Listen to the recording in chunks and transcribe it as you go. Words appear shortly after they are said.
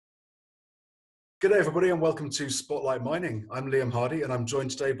Good day, everybody, and welcome to Spotlight Mining. I'm Liam Hardy, and I'm joined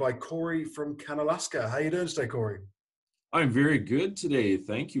today by Corey from Canalaska. How you doing today, Corey? I'm very good today.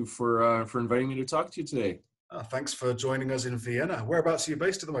 Thank you for inviting me to talk to you today. Thanks for joining us in Vienna. Whereabouts are you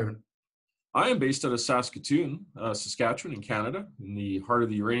based at the moment? I am based out of Saskatoon, Saskatchewan in Canada, in the heart of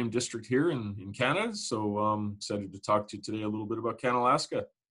the uranium district here in Canada. So I'm excited to talk to you today a little bit about Canalaska.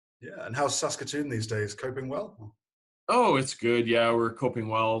 Yeah, and how's Saskatoon these days? Coping well? Oh, it's good. Yeah, we're coping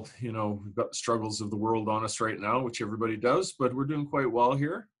well. We've got the struggles of the world on us right now, which everybody does, but we're doing quite well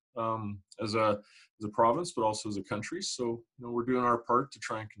here as a province, but also as a country. So, we're doing our part to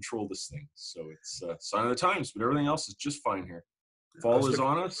try and control this thing. So it's a sign of the times, but everything else is just fine here. I Fall was is looking.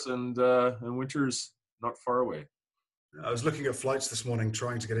 on us, and winter's not far away. I was looking at flights this morning,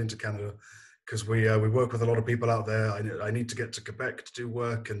 trying to get into Canada because we work with a lot of people out there. I need to get to Quebec to do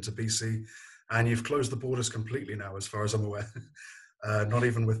work and to BC, and you've closed the borders completely now, as far as I'm aware. Not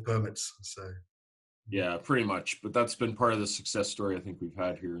even with permits. So. Yeah, pretty much. But that's been part of the success story I think we've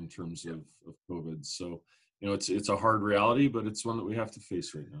had here in terms of COVID. So, it's a hard reality, but it's one that we have to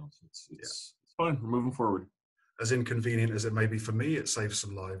face right now. So it's fine. We're moving forward. As inconvenient as it may be for me, it saves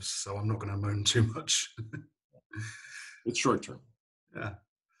some lives, so I'm not going to moan too much. It's short term. Yeah.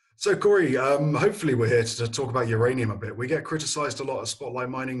 So, Corey, hopefully we're here to talk about uranium a bit. We get criticized a lot at Spotlight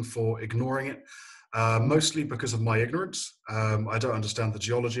Mining for ignoring it, mostly because of my ignorance. I don't understand the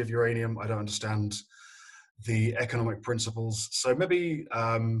geology of uranium. I don't understand the economic principles. So maybe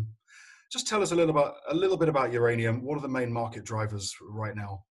just tell us a little bit about uranium. What are the main market drivers right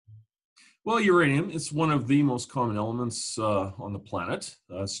now? Well, uranium is one of the most common elements on the planet.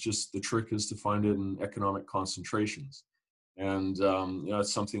 It's just the trick is to find it in economic concentrations. And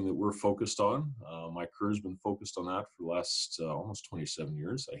it's something that we're focused on. My career's been focused on that for the last almost 27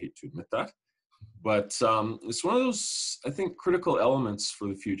 years. I hate to admit that. But it's one of those, I think, critical elements for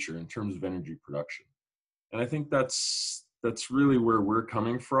the future in terms of energy production. And I think that's really where we're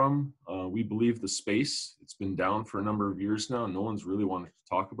coming from. We believe the space, it's been down for a number of years now, and no one's really wanted to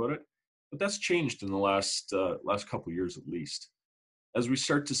talk about it. But that's changed in the last couple of years at least. As we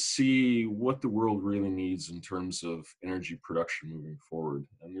start to see what the world really needs in terms of energy production moving forward.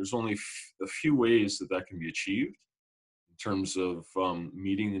 And there's only a few ways that can be achieved in terms of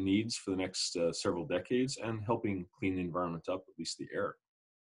meeting the needs for the next several decades and helping clean the environment up, at least the air.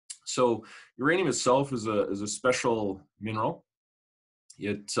 So uranium itself is a special mineral.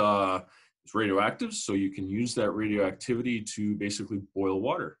 It is radioactive, so you can use that radioactivity to basically boil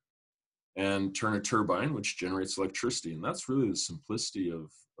water and turn a turbine, which generates electricity. And that's really the simplicity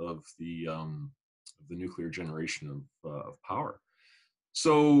of the nuclear generation of power.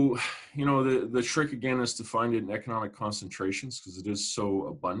 So, the trick again is to find it in economic concentrations because it is so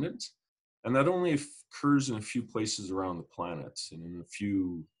abundant. And that only occurs in a few places around the planet and in a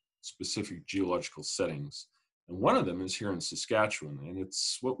few specific geological settings. And one of them is here in Saskatchewan. And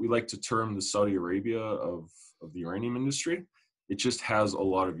it's what we like to term the Saudi Arabia of the uranium industry. It just has a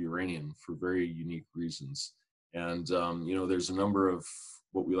lot of uranium for very unique reasons. And, there's a number of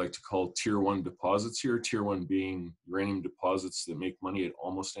what we like to call tier one deposits here, tier one being uranium deposits that make money at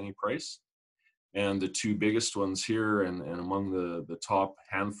almost any price. And the two biggest ones here and among the top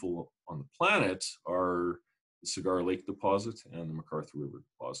handful on the planet are the Cigar Lake deposit and the McArthur River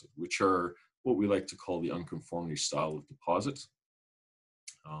deposit, which are what we like to call the unconformity style of deposit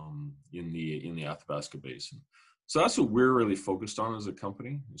in the Athabasca Basin. So that's what we're really focused on as a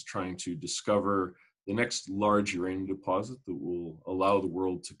company, is trying to discover the next large uranium deposit that will allow the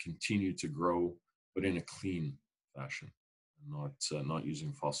world to continue to grow, but in a clean fashion, not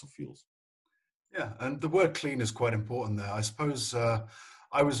using fossil fuels. Yeah, and the word clean is quite important there. I suppose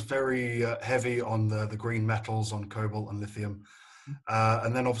I was very heavy on the green metals, on cobalt and lithium.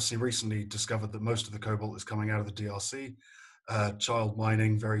 And then obviously recently discovered that most of the cobalt is coming out of the DRC, child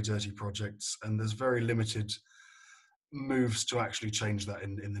mining, very dirty projects, and there's very limited moves to actually change that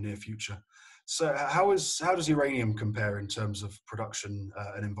in the near future. So how does uranium compare in terms of production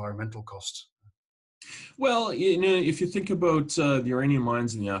and environmental costs? Well, if you think about the uranium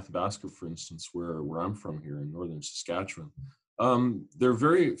mines in the Athabasca, for instance, where I'm from here in northern Saskatchewan, they're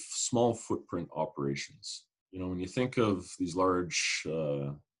very small footprint operations. When you think of these large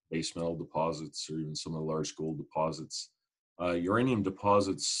base metal deposits or even some of the large gold deposits, uranium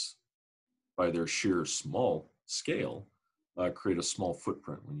deposits, by their sheer small scale, create a small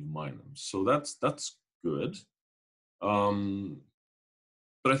footprint when you mine them. So that's good.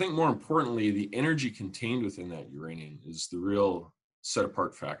 But I think more importantly, the energy contained within that uranium is the real set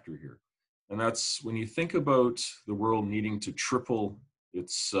apart factor here. And that's when you think about the world needing to triple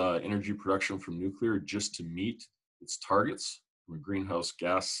its energy production from nuclear just to meet its targets from a greenhouse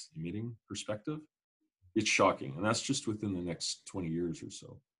gas emitting perspective. it's shocking. And that's just within the next 20 years or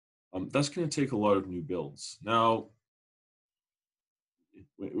so. That's going to take a lot of new builds. Now,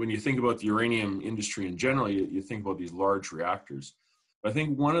 when you think about the uranium industry in general, you think about these large reactors. But I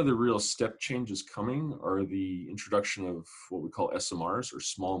think one of the real step changes coming are the introduction of what we call SMRs, or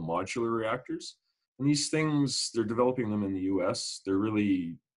small modular reactors. And these things, they're developing them in the US. They're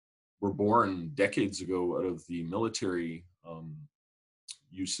really were born decades ago out of the military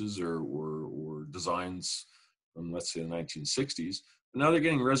uses or designs from, let's say, the 1960s. But now they're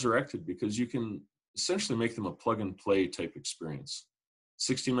getting resurrected because you can essentially make them a plug and play type experience.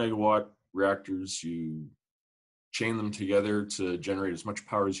 60 megawatt reactors, you chain them together to generate as much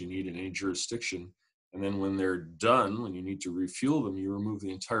power as you need in any jurisdiction. And then when they're done, when you need to refuel them, you remove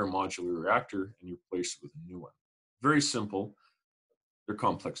the entire modular reactor and you replace it with a new one. Very simple. They're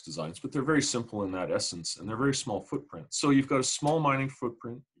complex designs, but they're very simple in that essence, and they're very small footprint. So you've got a small mining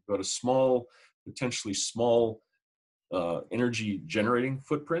footprint, you've got a small, potentially small energy generating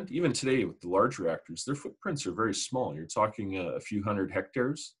footprint. Even today with the large reactors, their footprints are very small. You're talking a few hundred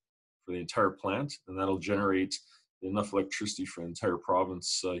hectares for the entire plant, and that'll generate enough electricity for the entire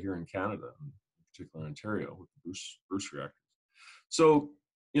province here in Canada, in particular Ontario, with the Bruce reactors. So,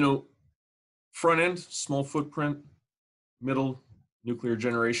 front end, small footprint; middle, nuclear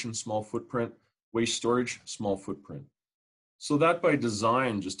generation, small footprint; waste storage, small footprint. So that by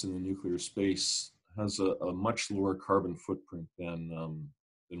design, just in the nuclear space, has a much lower carbon footprint than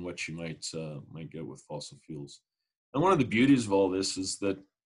what you might get with fossil fuels. And one of the beauties of all this is that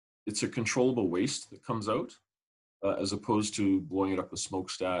it's a controllable waste that comes out, as opposed to blowing it up a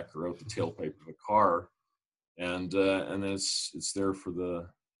smokestack or out the tailpipe of a car, and then it's there for the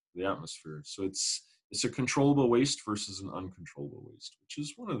atmosphere. So it's a controllable waste versus an uncontrollable waste, which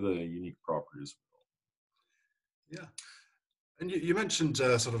is one of the unique properties. Yeah. And you mentioned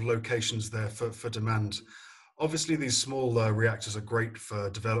sort of locations there for demand. Obviously, these small reactors are great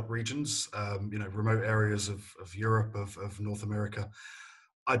for developed regions, remote areas of Europe, of North America.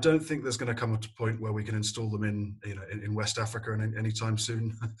 I don't think there's going to come to a point where we can install them in West Africa anytime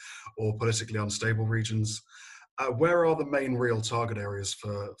soon, or politically unstable regions. Where are the main real target areas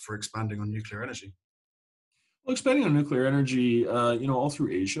for expanding on nuclear energy? Well, expanding on nuclear energy, all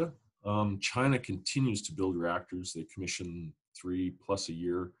through Asia. China continues to build reactors. They commission 3+ a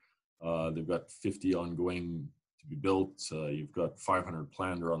year. They've got 50 ongoing to be built. You've got 500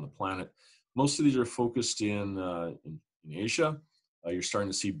 planned around the planet. Most of these are focused in Asia. You're starting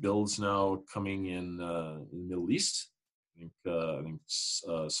to see builds now coming in the Middle East. I think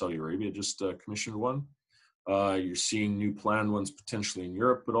Saudi Arabia just commissioned one. You're seeing new planned ones potentially in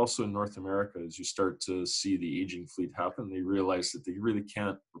Europe, but also in North America. As you start to see the aging fleet happen, they realize that they really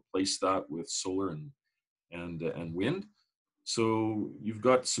can't replace that with solar and wind. So you've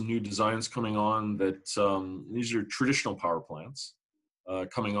got some new designs coming on that these are traditional power plants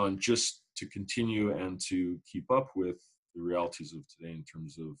coming on just to continue and to keep up with the realities of today in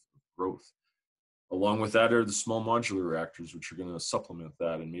terms of growth. Along with that are the small modular reactors, which are going to supplement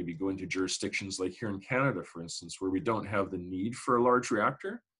that and maybe go into jurisdictions like here in Canada, for instance, where we don't have the need for a large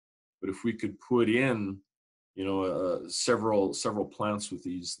reactor. But if we could put in, several plants with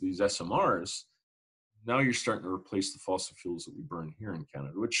these SMRs, now you're starting to replace the fossil fuels that we burn here in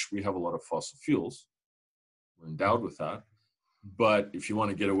Canada, which we have a lot of fossil fuels. We're endowed with that. But if you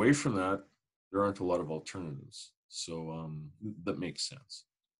want to get away from that, there aren't a lot of alternatives. So that makes sense.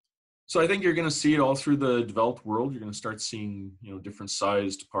 So I think you're going to see it all through the developed world. You're going to start seeing, different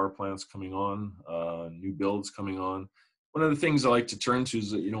sized power plants coming on, new builds coming on. One of the things I like to turn to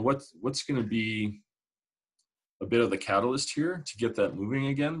is that, what's going to be a bit of the catalyst here to get that moving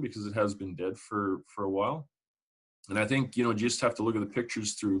again, because it has been dead for a while. And I think, you just have to look at the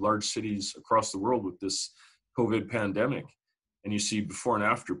pictures through large cities across the world with this COVID pandemic, and you see before and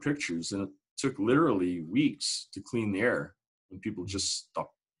after pictures, and it took literally weeks to clean the air when people just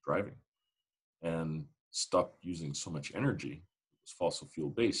stopped driving and stopped using so much energy. It was fossil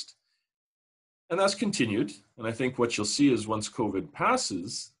fuel based. And that's continued. And I think what you'll see is once COVID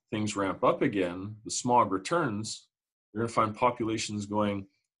passes, things ramp up again, the smog returns, you're going to find populations going,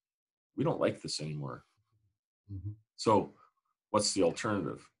 we don't like this anymore. Mm-hmm. So what's the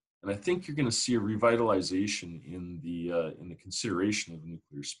alternative? And I think you're going to see a revitalization in the consideration of the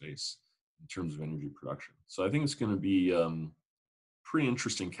nuclear space in terms of energy production. So I think it's going to be pretty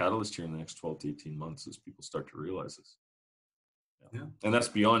interesting catalyst here in the next 12 to 18 months as people start to realize this. Yeah. And that's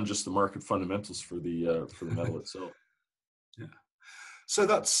beyond just the market fundamentals for the metal itself. Yeah. So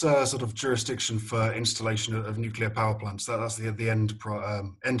that's sort of jurisdiction for installation of nuclear power plants. That's the end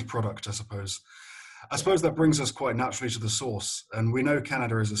product, I suppose. I suppose that brings us quite naturally to the source. And we know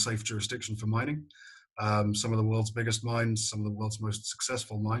Canada is a safe jurisdiction for mining. some of the world's biggest mines, some of the world's most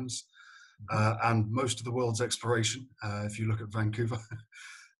successful mines, and most of the world's exploration, if you look at Vancouver,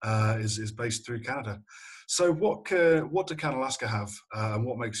 is based through Canada. So what do Canalaska have, and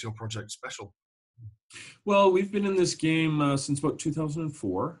what makes your project special? Well, we've been in this game since about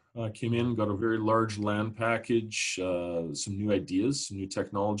 2004. Came in, got a very large land package, some new ideas, some new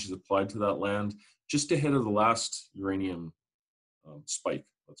technologies applied to that land, just ahead of the last uranium spike,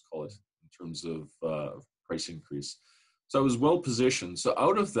 let's call it, in terms of price increase. So I was well positioned. So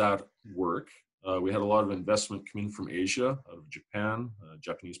out of that work, we had a lot of investment coming from Asia, out of Japan,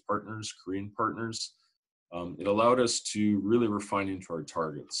 Japanese partners, Korean partners. It allowed us to really refine into our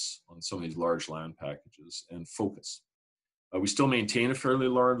targets on some of these large land packages and focus. We still maintain a fairly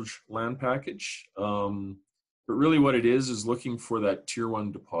large land package, but really what it is looking for that tier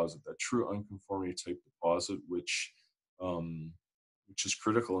one deposit, that true unconformity type deposit, which is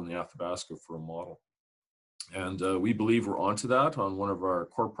critical in the Athabasca for a model. And we believe we're onto that on one of our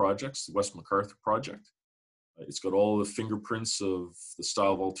core projects, the West McArthur project. It's got all the fingerprints of the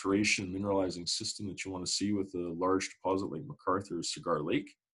style of alteration mineralizing system that you want to see with a large deposit like McArthur or Cigar Lake.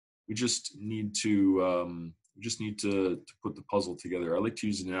 We just need to put the puzzle together. I like to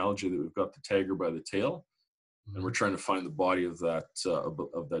use an analogy that we've got the tiger by the tail, and we're trying to find the body of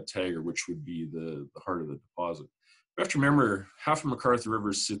that tiger, which would be the heart of the deposit. You have to remember, half of McArthur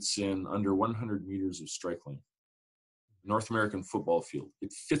River sits in under 100 meters of strike length. North American football field.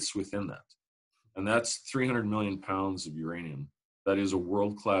 It fits within that. And that's 300 million pounds of uranium. That is a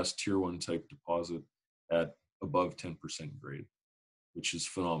world-class tier one type deposit at above 10% grade, which is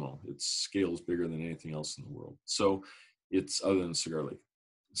phenomenal. Its scale is bigger than anything else in the world. So it's other than Cigar Lake.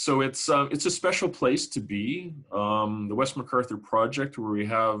 So it's a special place to be. The West McArthur project, where we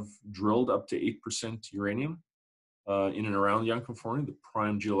have drilled up to 8% uranium in and around the unconformity, the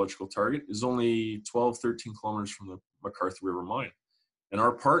prime geological target, is only 12, 13 kilometers from the McArthur River mine. And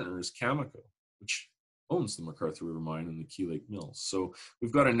our partner is Cameco, which owns the McArthur River mine and the Key Lake mills. So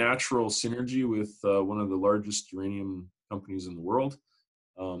we've got a natural synergy with one of the largest uranium companies in the world.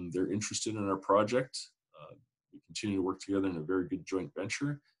 They're interested in our project. We continue to work together in a very good joint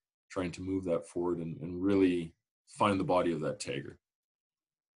venture, trying to move that forward and really find the body of that tiger.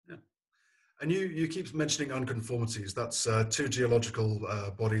 Yeah. And you keep mentioning unconformities. That's two geological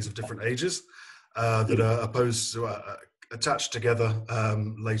bodies of different ages that are opposed to attached together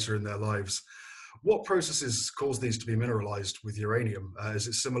later in their lives. What processes cause these to be mineralized with uranium? Is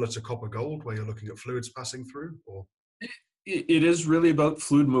it similar to copper gold, where you're looking at fluids passing through? Or it is really about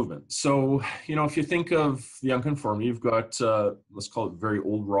fluid movement. So, if you think of the unconformity, you've got, let's call it very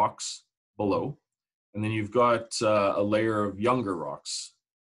old rocks below, and then you've got a layer of younger rocks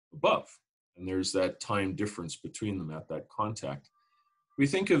above. And there's that time difference between them at that contact. We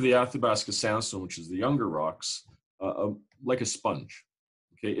think of the Athabasca sandstone, which is the younger rocks, like a sponge.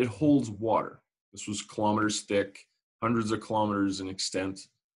 Okay, it holds water. This was kilometers thick, hundreds of kilometers in extent,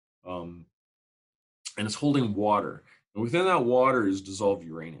 and it's holding water. And within that water is dissolved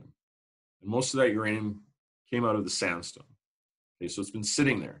uranium. And most of that uranium came out of the sandstone. Okay, so it's been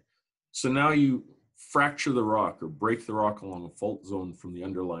sitting there. So now you fracture the rock or break the rock along a fault zone from the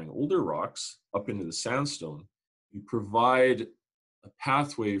underlying older rocks up into the sandstone. You provide a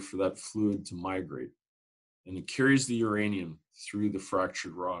pathway for that fluid to migrate, and it carries the uranium through the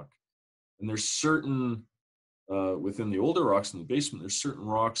fractured rock. And there's certain, within the older rocks in the basement, there's certain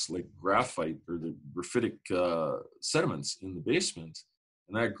rocks like graphite or the graphitic sediments in the basement.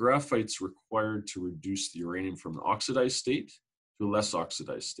 And that graphite's required to reduce the uranium from an oxidized state to a less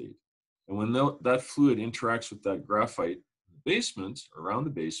oxidized state. And when that fluid interacts with that graphite in the basement, around the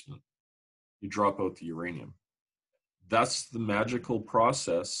basement, you drop out the uranium. That's the magical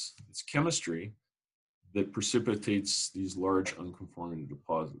process. It's chemistry that precipitates these large unconformity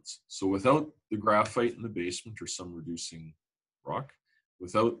deposits. So without the graphite in the basement or some reducing rock,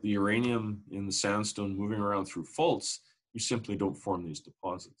 without the uranium in the sandstone moving around through faults, you simply don't form these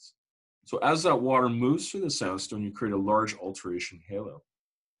deposits. So as that water moves through the sandstone, you create a large alteration halo.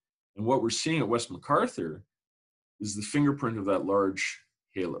 And what we're seeing at West McArthur is the fingerprint of that large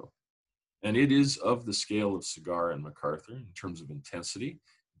halo. And it is of the scale of Cigar and McArthur in terms of intensity,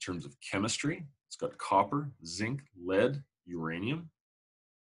 in terms of chemistry. It's got copper, zinc, lead, uranium.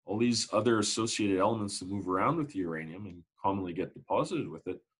 All these other associated elements that move around with the uranium and commonly get deposited with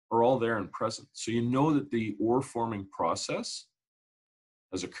it are all there and present. So you know that the ore forming process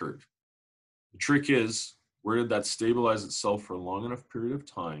has occurred. The trick is, where did that stabilize itself for a long enough period of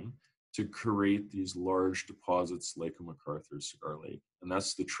time to create these large deposits like a McArthur, Cigar Lake? And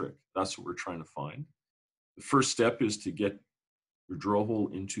that's the trick. That's what we're trying to find. The first step is to get your drill hole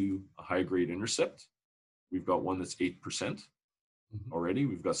into a high-grade intercept. We've got one that's 8% already.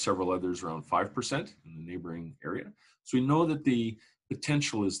 We've got several others around 5% in the neighboring area. So we know that the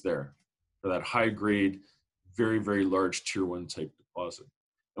potential is there for that high grade, very, very large tier 1 type deposit.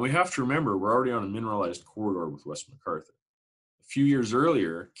 And we have to remember, we're already on a mineralized corridor with West McArthur. A few years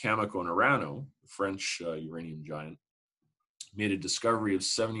earlier, Cameco and Orano, the French uranium giant, made a discovery of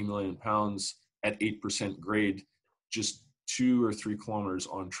 70 million pounds at 8% grade, just 2 or 3 kilometers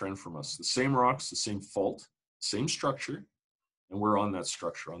on trend from us. The same rocks, the same fault, same structure, and we're on that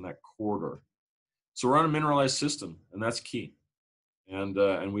structure, on that corridor. So we're on a mineralized system, and that's key.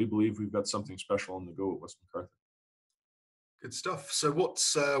 And we believe we've got something special on the go at West McArthur. Good stuff. So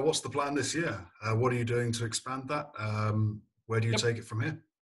what's the plan this year? What are you doing to expand that? Where do you take it from here?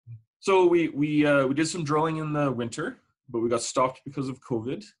 So we did some drilling in the winter, but we got stopped because of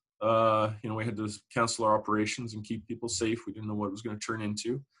COVID. We had to cancel our operations and keep people safe. We didn't know what it was going to turn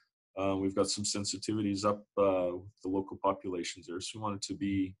into. We've got some sensitivities up with the local populations there, so we wanted to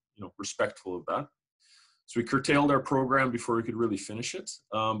be respectful of that. So we curtailed our program before we could really finish it.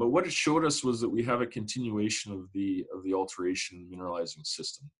 But what it showed us was that we have a continuation of the alteration mineralizing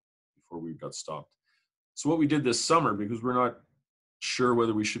system before we got stopped. So what we did this summer, because we're not sure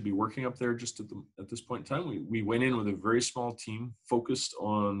whether we should be working up there just at this point in time, we went in with a very small team focused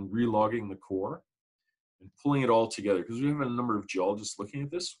on relogging the core and pulling it all together, because we have a number of geologists looking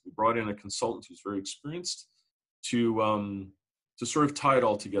at this. We brought in a consultant who's very experienced to sort of tie it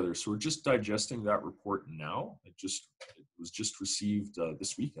all together. So we're just digesting that report now. It was just received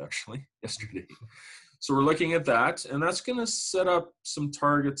this week, actually, yesterday. So we're looking at that, and that's going to set up some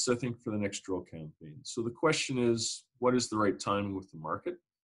targets, I think, for the next drill campaign. So the question is, what is the right timing with the market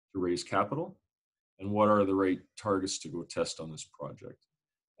to raise capital, and what are the right targets to go test on this project?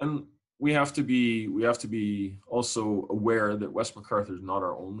 And we have to be also aware that West McArthur is not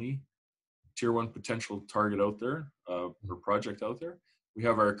our only tier 1 potential target out there, or project out there. We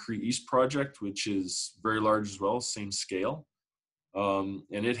have our Cree East project, which is very large as well, same scale. And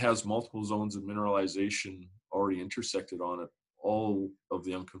it has multiple zones of mineralization already intersected on it, all of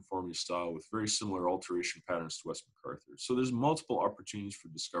the unconformity style with very similar alteration patterns to West McArthur. So there's multiple opportunities for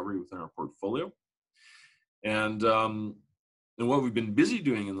discovery within our portfolio. And what we've been busy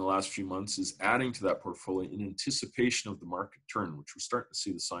doing in the last few months is adding to that portfolio in anticipation of the market turn, which we're starting to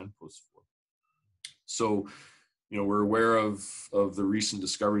see the signposts for. So, we're aware of the recent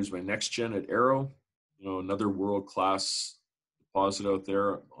discoveries by NextGen at Arrow, another world-class deposit out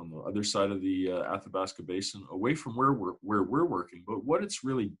there on the other side of the Athabasca Basin, away from where we're working. But what it's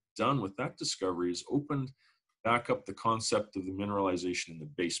really done with that discovery is opened back up the concept of the mineralization in the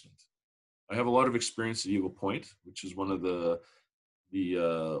basement. I have a lot of experience at Eagle Point, which is one of the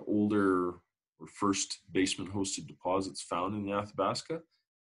older or first basement-hosted deposits found in the Athabasca.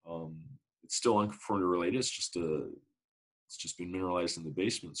 It's still unconformity related. It's just been mineralized in the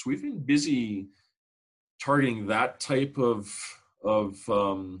basement. So we've been busy targeting that type of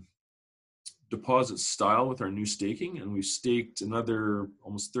deposit style with our new staking, and we've staked another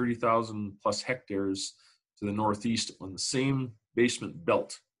almost 30,000 plus hectares to the northeast on the same basement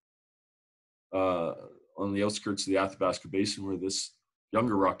belt on the outskirts of the Athabasca Basin, where this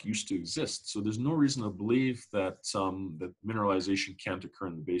younger rock used to exist. So there's no reason to believe that that mineralization can't occur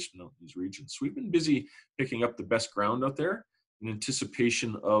in the basement of these regions. So we've been busy picking up the best ground out there in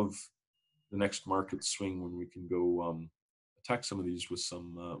anticipation of the next market swing when we can go attack some of these with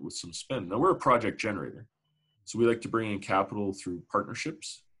some spend. Now, we're a project generator, so we like to bring in capital through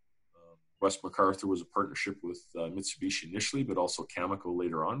partnerships. West McArthur was a partnership with Mitsubishi initially, but also Cameco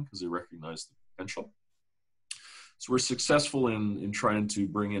later on, because they recognized the potential. So we're successful in trying to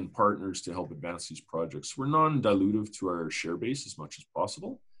bring in partners to help advance these projects. We're non-dilutive to our share base as much as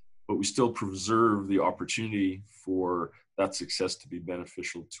possible, but we still preserve the opportunity for that success to be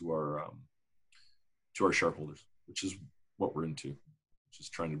beneficial to our shareholders, which is what we're into, which is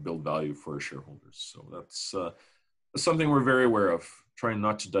trying to build value for our shareholders. So that's something we're very aware of, trying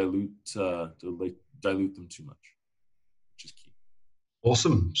not to dilute them too much, which is key.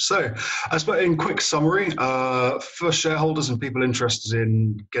 Awesome. So, I suppose in quick summary, for shareholders and people interested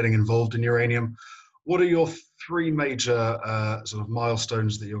in getting involved in uranium, what are your 3 major sort of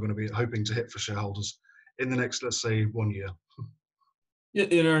milestones that you're going to be hoping to hit for shareholders in the next, let's say, 1 year?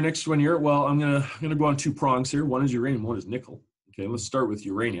 In our next 1 year, well, I'm gonna go on 2 prongs here. One is uranium, one is nickel. Okay, let's start with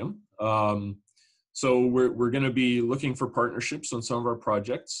uranium. So we're going to be looking for partnerships on some of our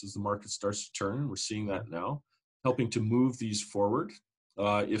projects as the market starts to turn. We're seeing that now, helping to move these forward.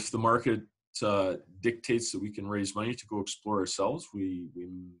 If the market dictates that we can raise money to go explore ourselves, we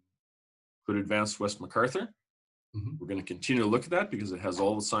could advance West McArthur. Mm-hmm. We're going to continue to look at that because it has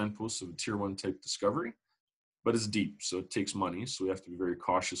all the signposts of a tier 1 type discovery. but it's deep, so it takes money. So we have to be very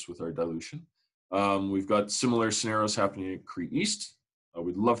cautious with our dilution. We've got similar scenarios happening at Cree East.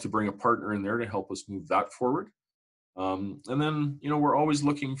 We'd love to bring a partner in there to help us move that forward. And then, we're always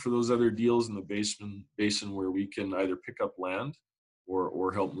looking for those other deals in the basin where we can either pick up land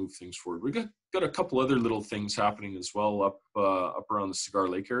or help move things forward. We've got a couple other little things happening as well up around the Cigar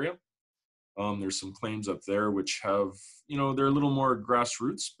Lake area. There's some claims up there which have, they're a little more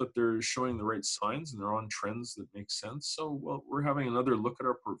grassroots, but they're showing the right signs and they're on trends that make sense. So, we're having another look at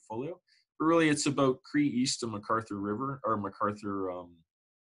our portfolio. But really, it's about Cree East and McArthur River, or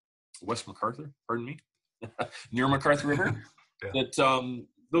West McArthur, pardon me, near McArthur River. Yeah. That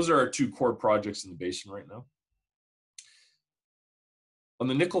those are our two core projects in the basin right now. On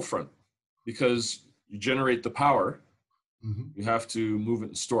the nickel front, because you generate the power, you have to move it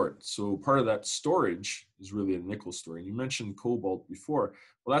and store it. So part of that storage is really a nickel story. And you mentioned cobalt before.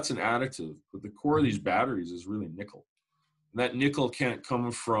 Well, that's an additive, but the core of these batteries is really nickel. And that nickel can't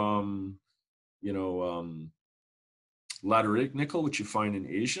come from, lateritic nickel, which you find in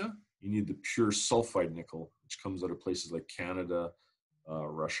Asia. You need the pure sulfide nickel, which comes out of places like Canada,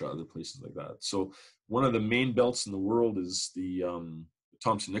 Russia, other places like that. So one of the main belts in the world is the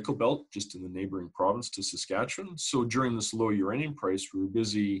Thompson Nickel Belt, just in the neighboring province to Saskatchewan. So during this low uranium price, we were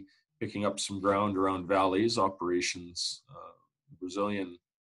busy picking up some ground around Vale's operations, Brazilian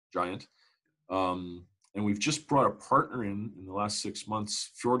giant. And we've just brought a partner in the last 6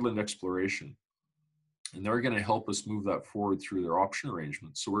 months, Fiordland Exploration. And they're going to help us move that forward through their option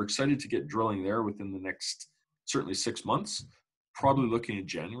arrangements. So we're excited to get drilling there within the next, certainly 6 months, probably looking at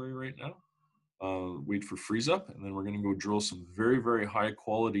January right now. Wait for freeze up, and then we're going to go drill some very, very high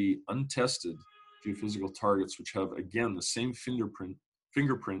quality, untested geophysical targets, which have, again, the same fingerprint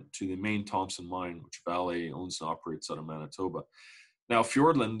to the main Thompson mine, which Vale owns and operates out of Manitoba. Now,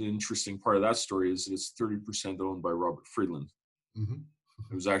 Fiordland, the interesting part of that story is that it's 30% owned by Robert Friedland.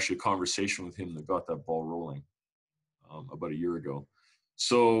 There was actually a conversation with him that got that ball rolling about a year ago.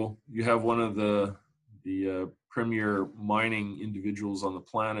 So you have one of the premier mining individuals on the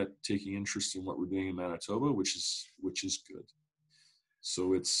planet taking interest in what we're doing in Manitoba, which is good.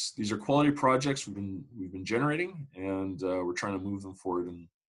 So these are quality projects we've been generating, and we're trying to move them forward. And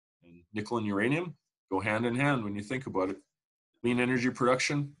nickel and uranium go hand in hand when you think about it. Clean energy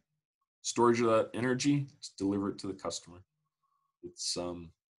production, storage of that energy, deliver it to the customer. It's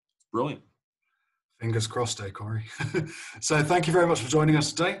brilliant. Fingers crossed, Corey. So thank you very much for joining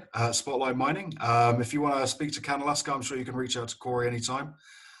us today, Spotlight Mining. If you want to speak to Canalaska, I'm sure you can reach out to Corey anytime.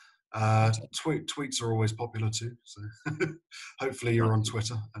 Tweets are always popular too, so hopefully you're on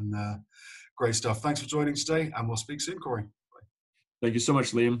Twitter. And great stuff. Thanks for joining today, and we'll speak soon, Corey. Thank you so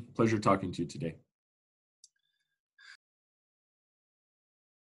much, Liam. Pleasure talking to you today.